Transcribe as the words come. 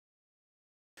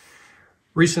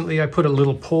Recently, I put a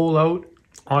little poll out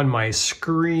on my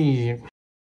screen.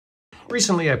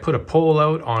 Recently, I put a poll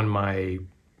out on my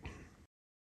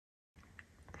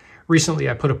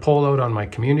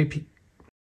community.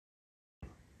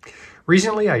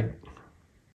 Recently, I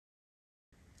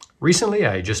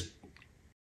just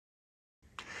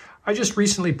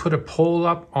recently put a poll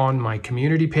up on my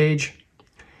community page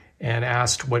and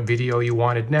asked what video you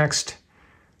wanted next.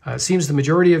 It seems the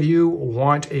majority of you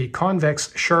want a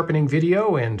convex sharpening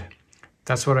video, and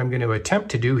that's what I'm going to attempt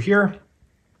to do here.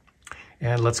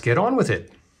 And let's get on with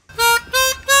it.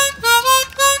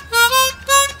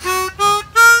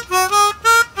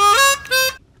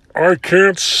 I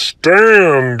can't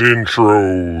stand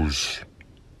intros.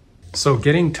 So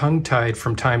getting tongue-tied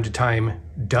from time to time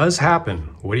does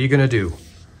happen. What are you going to do?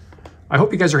 I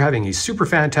hope you guys are having a super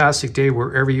fantastic day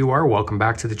wherever you are. Welcome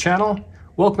back to the channel.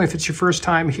 Welcome if it's your first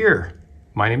time here.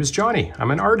 My name is Johnny.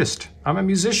 I'm an artist. I'm a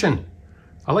musician.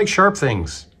 I like sharp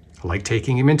things. I like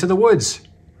taking him into the woods.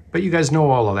 But you guys know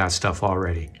all of that stuff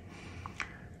already.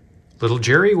 Little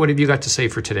Jerry, what have you got to say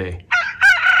for today?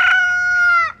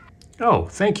 Oh,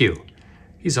 thank you.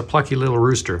 He's a plucky little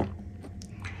rooster.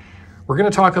 We're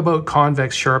going to talk about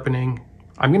convex sharpening.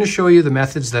 I'm going to show you the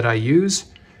methods that I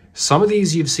use. Some of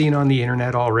these you've seen on the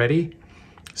internet already.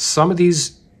 Some of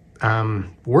these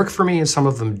work for me and some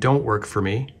of them don't work for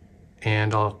me.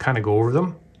 And I'll kind of go over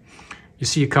them. You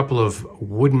see a couple of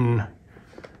wooden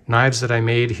knives that I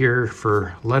made here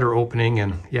for letter opening,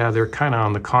 and yeah, they're kind of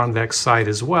on the convex side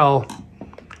as well.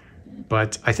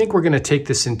 But I think we're going to take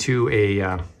this into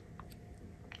a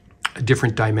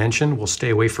different dimension. We'll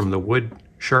stay away from the wood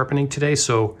sharpening today.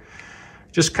 So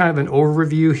just kind of an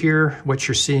overview here. What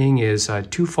you're seeing is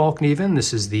 2 Falkneven.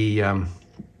 This is the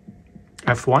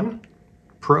F1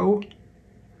 Pro.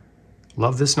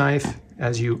 Love this knife.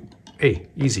 Hey,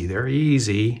 easy there,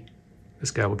 easy.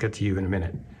 This guy will get to you in a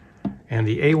minute. And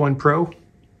the A1 Pro,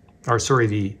 or sorry,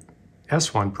 the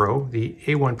S1 Pro. The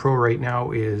A1 Pro right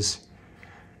now is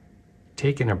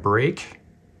taking a break.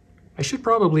 I should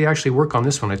probably actually work on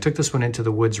this one. I took this one into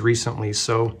the woods recently,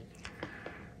 so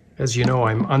as you know,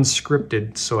 I'm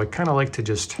unscripted, so I kind of like to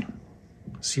just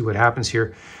see what happens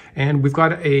here. And we've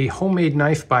got a homemade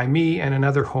knife by me and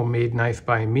another homemade knife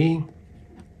by me.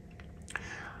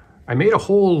 I made a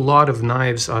whole lot of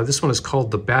knives. This one is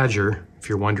called the Badger, if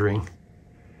you're wondering.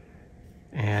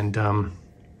 And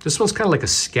this one's kind of like a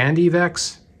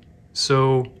Scandivex.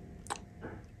 So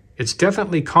it's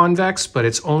definitely convex, but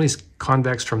it's only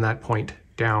convex from that point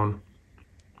down.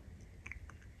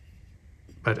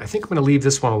 But I think I'm going to leave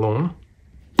this one alone.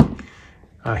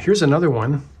 Here's another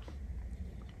one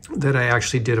that I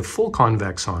actually did a full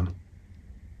convex on.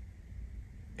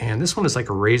 And this one is like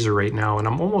a razor right now, and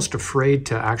I'm almost afraid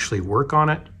to actually work on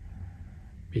it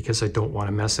because I don't want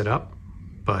to mess it up.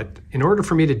 But in order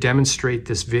for me to demonstrate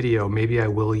this video, maybe I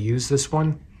will use this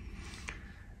one.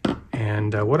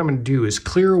 And what I'm going to do is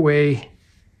clear away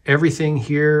everything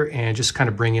here and just kind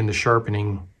of bring in the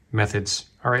sharpening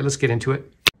methods. All right, let's get into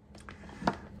it.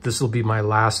 This will be my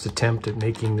last attempt at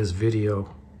making this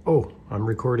video. Oh, I'm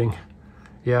recording.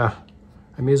 Yeah,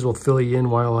 I may as well fill you in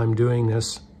while I'm doing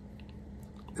this.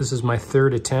 This is my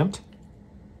 3rd attempt.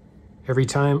 Every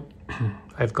time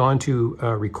I've gone to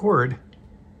record,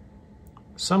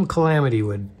 some calamity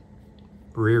would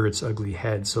rear its ugly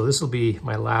head. So this will be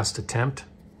my last attempt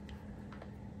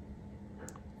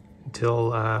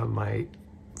until my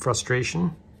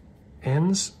frustration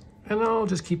ends. And I'll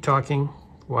just keep talking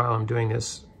while I'm doing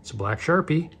this. It's a black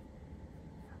Sharpie.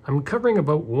 I'm covering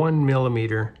about 1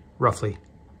 millimeter, roughly,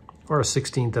 or a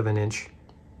 1/16 of an inch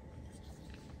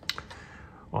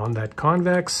on that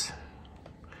convex.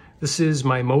 This is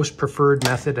my most preferred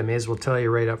method. I may as well tell you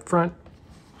right up front.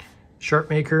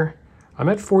 Sharpmaker. I'm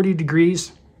at 40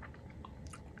 degrees.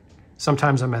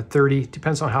 Sometimes I'm at 30,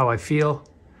 depends on how I feel.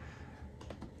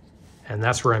 And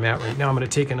that's where I'm at right now. I'm going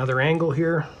to take another angle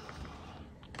here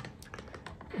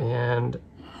and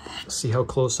see how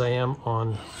close I am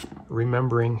on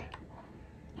remembering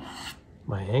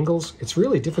my angles. It's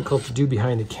really difficult to do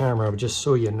behind the camera, just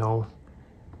so you know.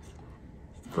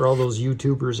 For all those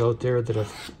YouTubers out there that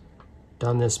have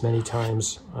done this many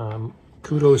times,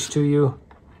 kudos to you.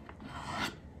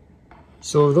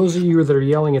 So those of you that are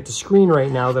yelling at the screen right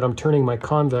now that I'm turning my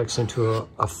convex into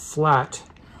a flat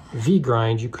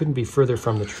V-grind, you couldn't be further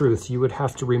from the truth. You would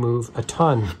have to remove a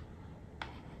ton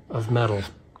of metal.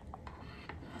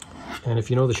 And if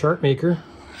you know the Sharpmaker,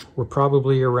 we're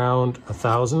probably around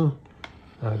 1,000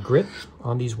 grit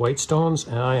on these white stones,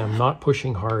 and I am not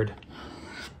pushing hard.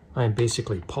 I am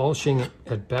basically polishing it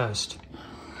at best.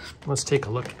 Let's take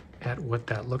a look at what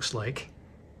that looks like.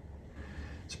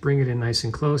 Let's bring it in nice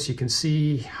and close. You can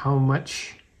see how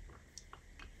much,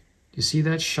 do you see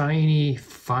that shiny,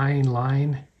 fine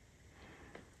line?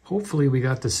 Hopefully we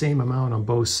got the same amount on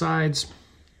both sides,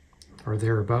 or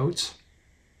thereabouts.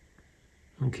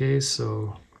 Okay,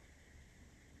 so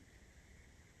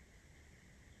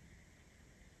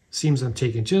seems I'm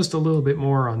taking just a little bit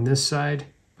more on this side,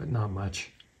 but not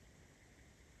much.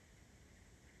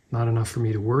 Not enough for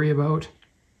me to worry about.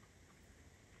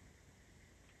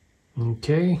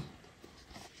 Okay,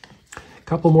 a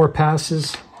couple more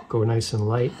passes, go nice and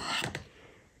light.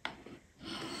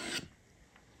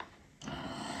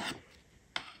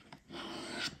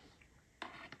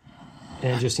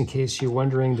 And just in case you're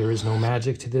wondering, there is no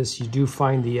magic to this. You do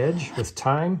find the edge with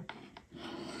time.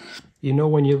 You know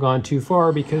when you've gone too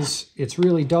far because it's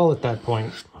really dull at that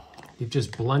point. You've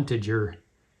just blunted your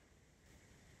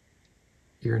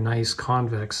nice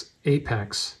convex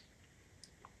apex.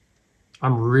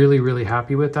 I'm really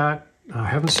happy with that. I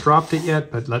haven't stropped it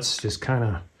yet, but let's just kind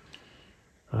of,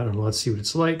 I don't know, let's see what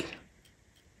it's like.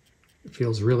 It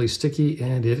feels really sticky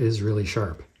and it is really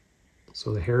sharp.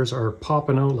 So the hairs are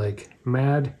popping out like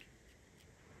mad.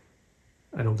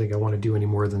 I don't think I want to do any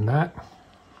more than that.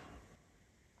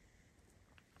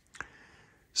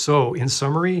 So in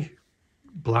summary,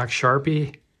 black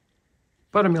Sharpie,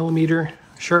 about 1 millimeter,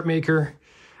 sharp maker.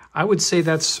 I would say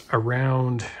that's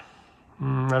around,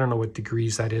 I don't know what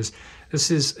degrees that is. This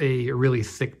is a really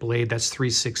thick blade, that's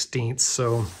 3/16.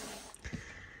 So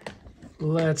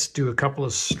let's do a couple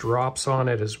of strops on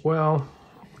it as well.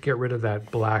 Get rid of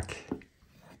that black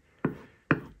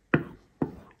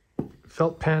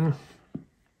felt pen.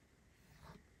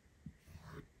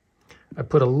 I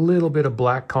put a little bit of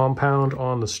black compound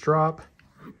on the strop.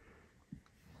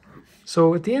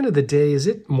 So at the end of the day, is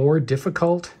it more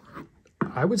difficult?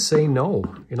 I would say no.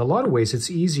 In a lot of ways, it's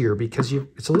easier because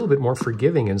it's a little bit more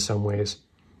forgiving in some ways.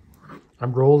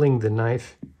 I'm rolling the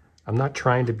knife. I'm not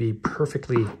trying to be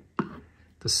perfectly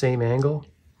the same angle.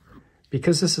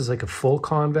 Because this is like a full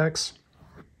convex,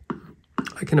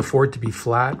 I can afford to be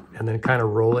flat and then kind of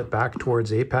roll it back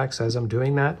towards apex as I'm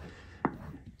doing that.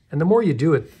 And the more you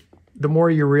do it, the more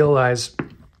you realize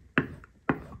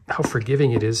how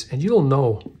forgiving it is, and you'll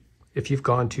know if you've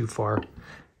gone too far.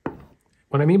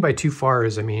 What I mean by too far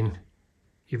is, I mean,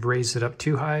 you've raised it up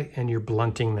too high and you're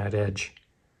blunting that edge.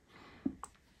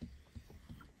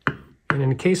 And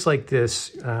in a case like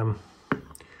this,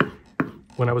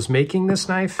 when I was making this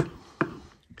knife,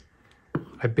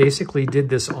 I basically did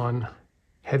this on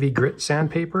heavy grit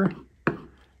sandpaper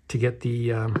to get the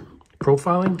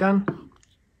profiling done.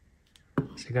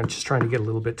 So I'm just trying to get a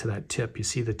little bit to that tip. You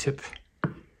see the tip?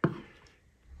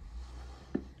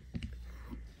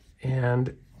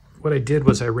 And what I did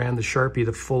was I ran the Sharpie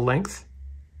the full length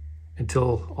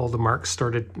until all the marks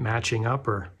started matching up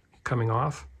or coming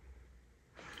off.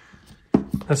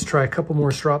 Let's try a couple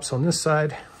more strops on this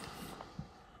side.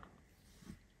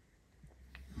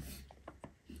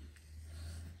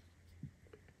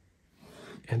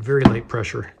 And very light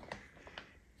pressure.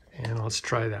 And let's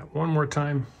try that one more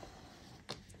time.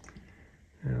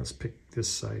 And let's pick this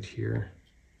side here.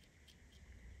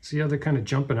 See how they're kind of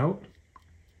jumping out?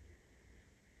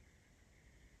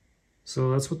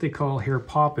 So that's what they call hair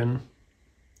popping.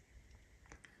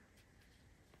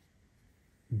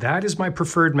 That is my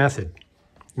preferred method.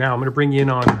 Now I'm going to bring you in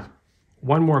on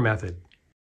one more method.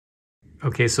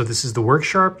 Okay, so this is the Work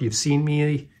Sharp. You've seen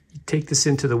me take this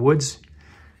into the woods.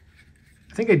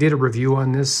 I think I did a review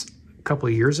on this a couple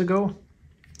of years ago.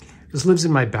 This lives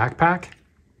in my backpack.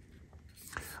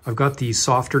 I've got the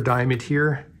softer diamond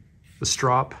here, the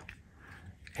strop,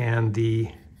 and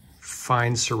the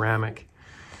fine ceramic.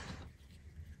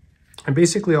 And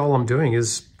basically all I'm doing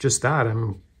is just that.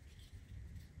 I'm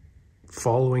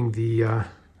following the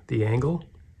angle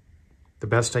the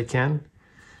best I can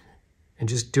and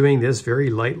just doing this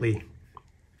very lightly,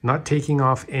 not taking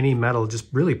off any metal, just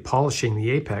really polishing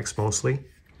the apex mostly,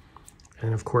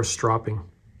 and of course stropping.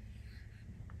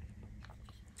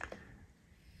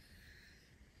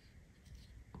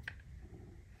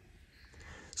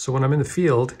 So when I'm in the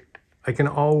field, I can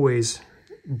always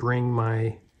bring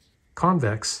my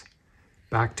convex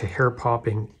back to hair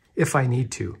popping if I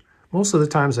need to. Most of the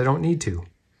times I don't need to.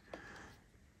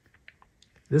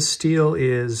 This steel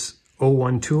is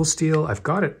 01 tool steel. I've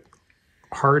got it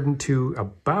hardened to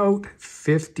about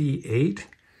 58,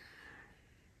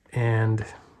 and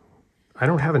I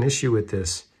don't have an issue with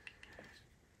this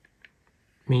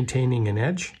maintaining an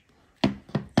edge.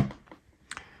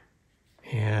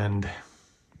 And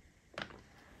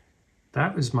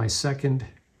that was my second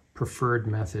preferred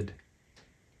method.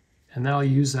 And I'll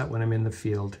use that when I'm in the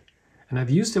field. And I've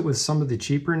used it with some of the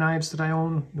cheaper knives that I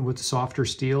own with softer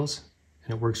steels,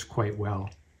 and it works quite well.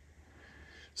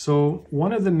 So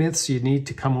one of the myths you need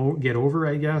to get over,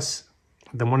 I guess,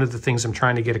 then one of the things I'm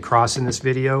trying to get across in this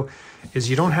video is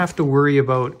you don't have to worry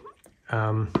about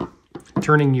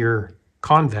turning your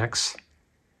convex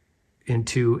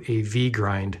into a V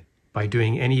grind by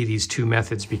doing any of these two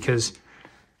methods, because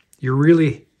you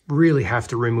really have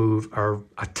to remove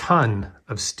a ton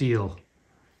of steel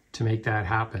to make that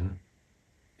happen.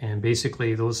 And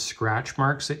basically those scratch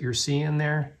marks that you're seeing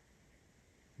there,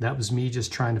 that was me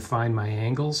just trying to find my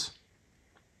angles.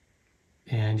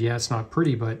 And yeah, it's not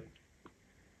pretty, but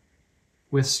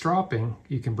with stropping,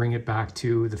 you can bring it back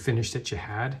to the finish that you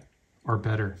had or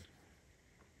better.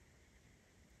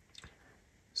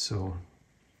 So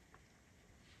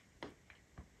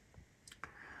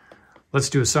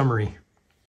let's do a summary.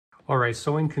 All right,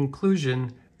 so in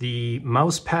conclusion, the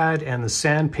mouse pad and the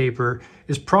sandpaper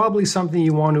is probably something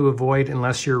you want to avoid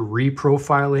unless you're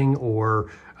reprofiling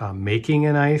or making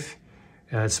a knife.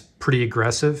 It's pretty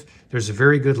aggressive. There's a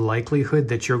very good likelihood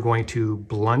that you're going to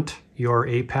blunt your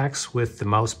apex with the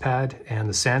mouse pad and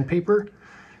the sandpaper.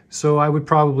 So I would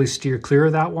probably steer clear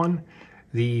of that one.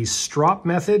 The strop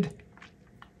method,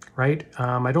 right?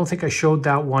 I don't think I showed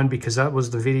that one because that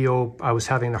was the video I was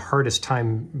having the hardest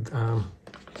time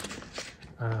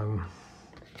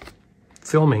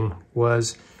filming,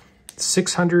 was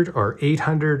 600 or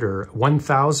 800 or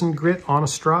 1000 grit on a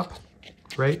strop,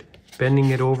 right?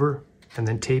 Bending it over and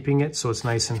then taping it so it's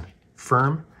nice and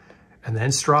firm, and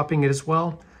then stropping it as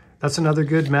well. That's another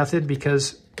good method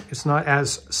because it's not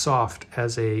as soft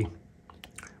as a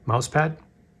mouse pad.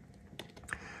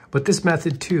 But this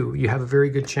method too, you have a very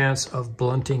good chance of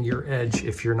blunting your edge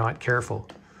if you're not careful.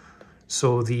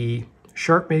 So the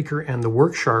Sharpmaker and the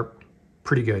Work Sharp,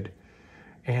 pretty good.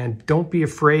 And don't be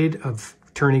afraid of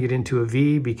turning it into a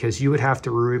V, because you would have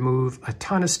to remove a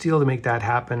ton of steel to make that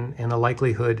happen, and the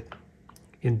likelihood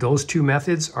in those two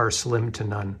methods are slim to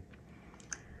none.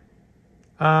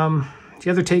 The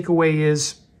other takeaway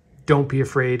is don't be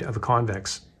afraid of a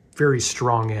convex. Very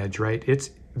strong edge, right?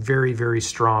 It's very, very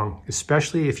strong,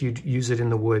 especially if you use it in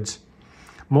the woods.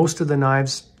 Most of the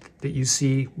knives that you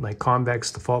see, like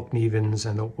Convex, the Falknevens,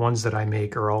 and the ones that I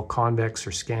make are all Convex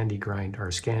or Scandi grind, or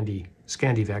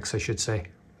Scandivex, I should say.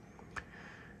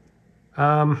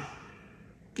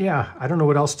 Yeah, I don't know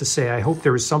what else to say. I hope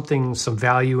there was some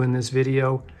value in this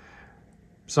video.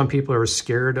 Some people are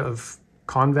scared of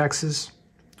convexes.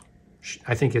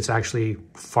 I think it's actually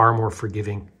far more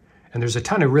forgiving. And there's a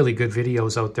ton of really good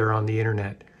videos out there on the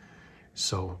internet.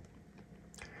 So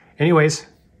anyways,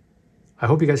 I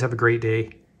hope you guys have a great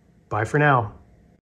day. Bye for now.